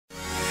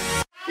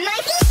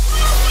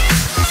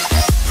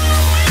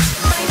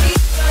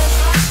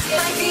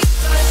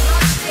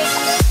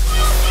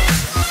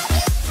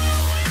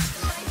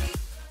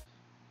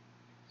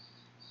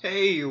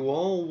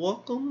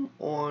Welcome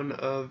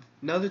on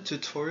another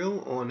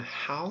tutorial on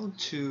how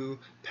to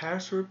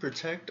password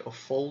protect a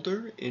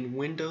folder in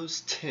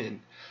Windows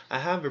 10. I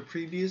have a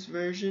previous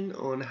version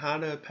on how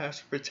to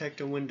password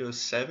protect in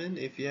Windows 7.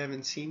 If you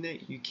haven't seen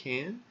that, you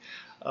can.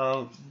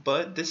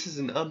 But this is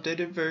an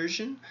updated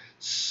version,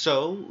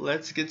 so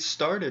let's get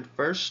started.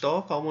 First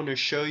off, I want to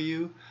show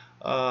you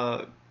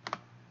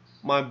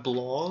my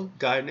blog,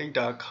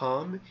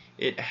 Guidnic.com.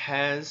 It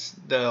has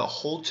the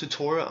whole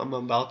tutorial I'm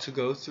about to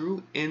go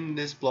through in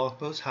this blog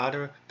post, how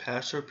to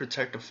password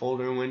protect a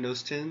folder in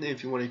Windows 10.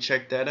 If you want to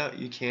check that out,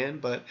 you can,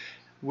 but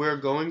we're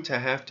going to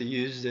have to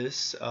use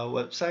this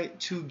website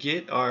to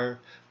get our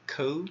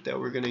code that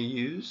we're going to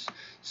use.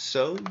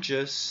 So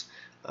just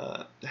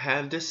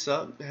have this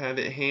up, have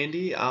it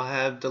handy. I'll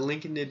have the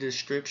link in the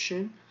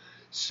description.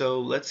 So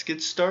let's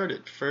get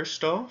started.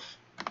 First off,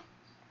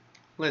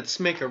 let's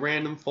make a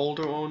random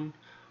folder on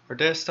our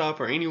desktop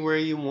or anywhere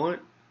you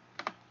want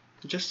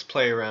just to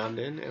play around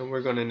in, and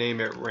we're going to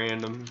name it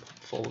random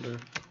folder.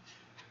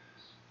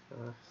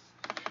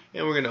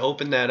 And we're going to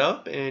open that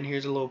up, and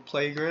here's a little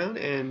playground.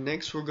 And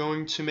next we're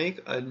going to make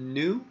a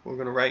new, we're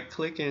going to right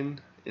click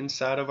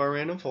inside of our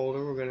random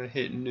folder. We're going to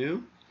hit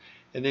new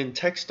and then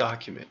text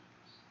document.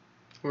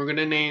 We're going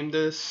to name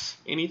this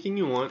anything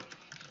you want,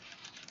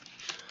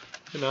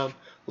 and I'm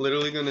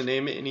literally going to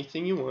name it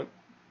anything you want.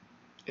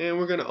 And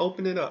we're going to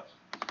open it up.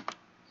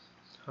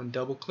 I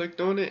double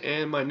clicked on it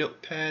and my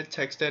notepad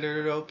text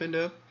editor opened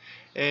up,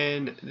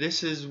 and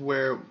this is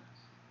the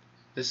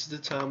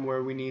time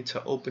where we need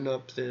to open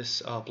up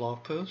this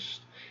blog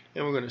post,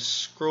 and we're going to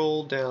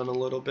scroll down a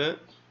little bit,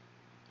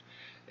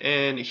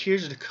 and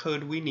here's the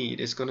code we need.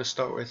 It's going to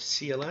start with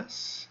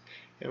CLS,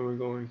 and we're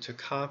going to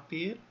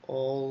copy it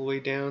all the way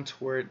down to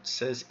where it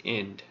says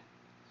end.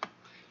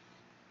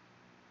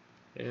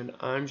 And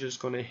I'm just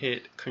going to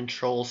hit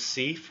Control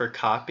C for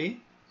copy,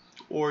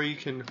 or you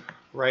can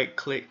right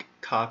click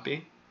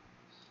copy,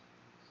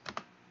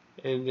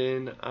 and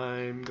then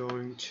I'm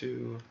going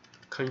to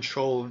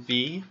Control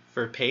V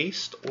for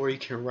paste, or you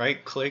can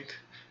right click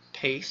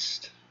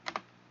paste.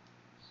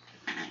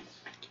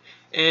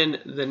 And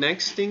the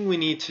next thing we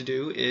need to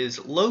do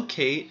is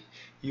locate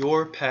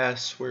your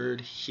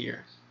password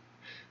here.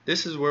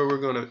 This is where we're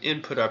going to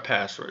input our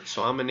password.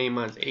 So I'm going to name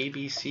mine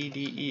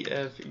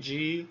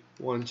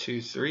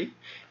ABCDEFG123,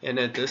 and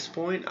at this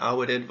point I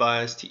would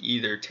advise to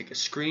either take a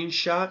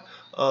screenshot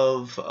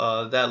of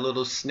that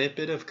little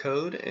snippet of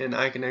code, and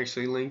I can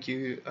actually link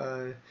you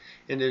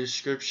in the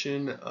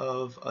description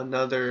of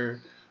another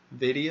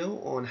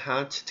video on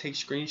how to take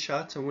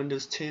screenshots in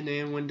Windows 10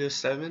 and Windows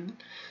 7.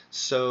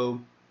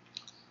 So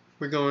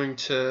we're going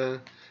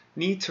to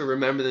need to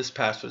remember this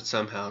password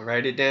somehow.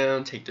 Write it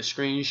down, take the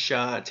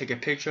screenshot, take a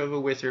picture of it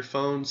with your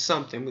phone,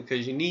 something,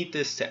 because you need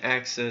this to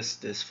access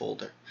this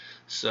folder.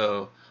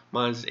 So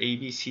mine's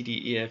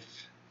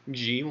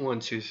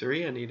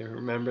ABCDEFG123. I need to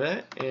remember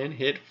that, and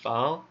hit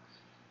file.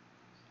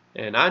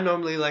 And I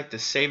normally like to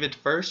save it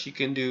first. You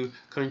can do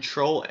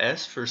Control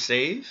S for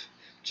save,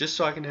 just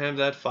so I can have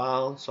that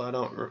file so I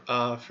don't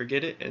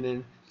forget it, and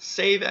then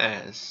save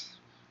as.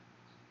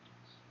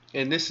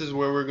 And this is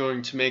where we're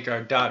going to make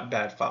our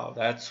 .bat file.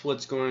 That's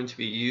what's going to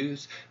be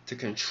used to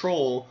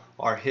control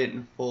our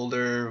hidden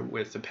folder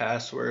with the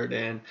password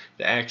and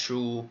the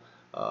actual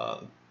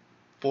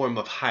form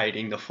of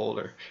hiding the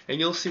folder. And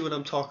you'll see what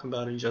I'm talking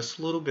about in just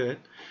a little bit.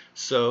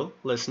 So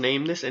let's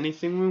name this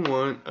anything we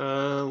want.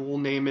 We'll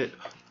name it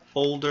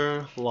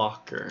folder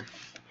locker.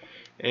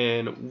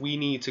 And we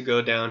need to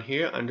go down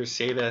here under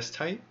save as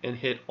type and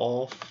hit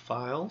all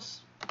files.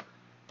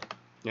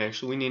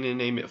 Actually, we need to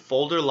name it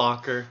folder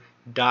locker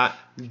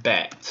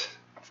 .bat.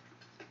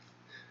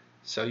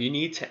 So you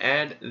need to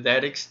add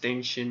that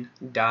extension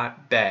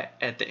 .bat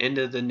at the end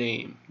of the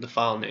name, the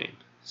file name.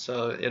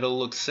 So it'll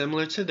look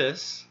similar to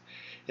this,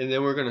 and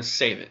then we're going to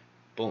save it.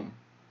 Boom.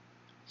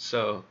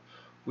 So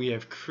we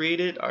have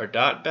created our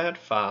 .bat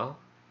file,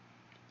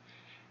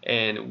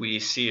 and we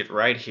see it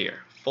right here,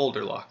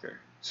 folder locker.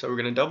 So we're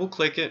going to double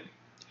click it,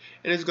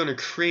 and it's going to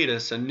create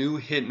us a new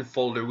hidden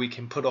folder we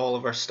can put all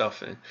of our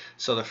stuff in.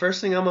 So the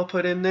first thing I'm going to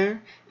put in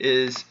there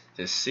is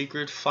this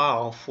secret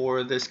file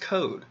for this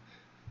code,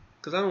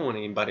 because I don't want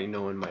anybody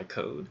knowing my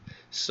code.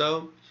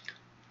 So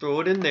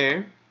throw it in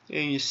there,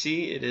 and you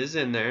see it is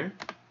in there,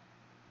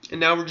 and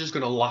now we're just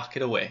going to lock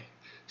it away.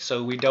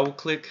 So we double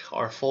click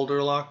our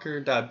folder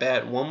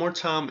locker.bat one more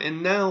time,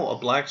 and now a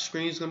black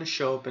screen is going to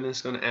show up, and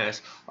it's going to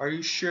ask, are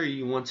you sure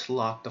you want to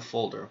lock the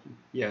folder?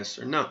 Yes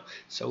or no.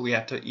 So we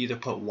have to either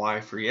put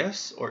Y for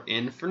yes or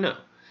N for no.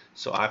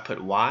 So I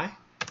put Y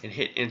and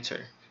hit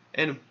enter,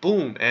 and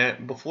boom,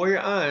 before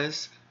your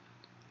eyes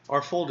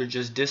our folder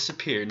just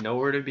disappeared,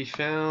 nowhere to be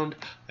found.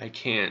 I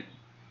can't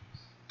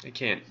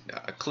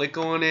click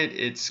on it,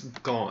 it's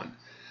gone.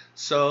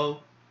 So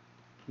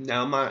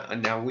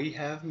now we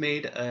have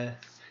made a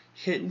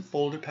hidden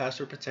folder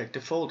password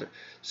protected folder.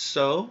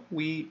 So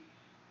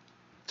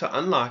to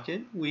unlock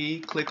it,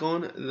 we click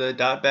on the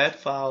 .bat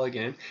file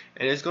again,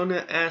 and it's going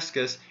to ask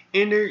us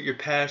enter your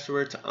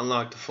password to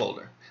unlock the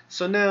folder.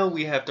 So now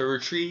we have to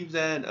retrieve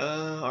that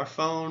our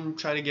phone,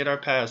 try to get our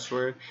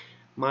password.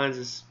 Mine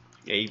is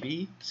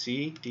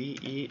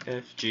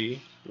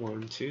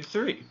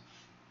ABCDEFG123.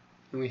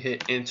 And we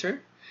hit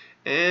enter,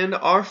 and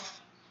our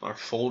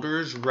folder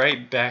is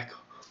right back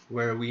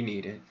where we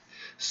need it.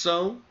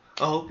 So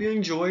I hope you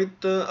enjoyed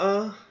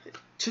the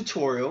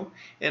tutorial,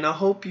 and I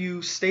hope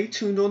you stay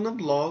tuned on the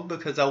blog,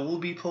 because I will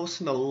be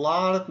posting a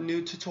lot of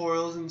new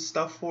tutorials and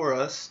stuff for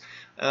us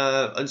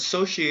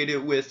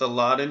associated with a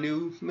lot of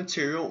new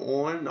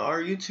material on our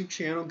YouTube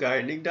channel,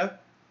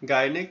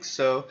 Guidnic.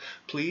 So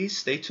please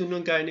stay tuned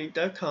on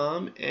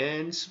Guidnic.com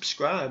and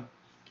subscribe.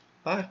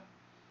 Bye.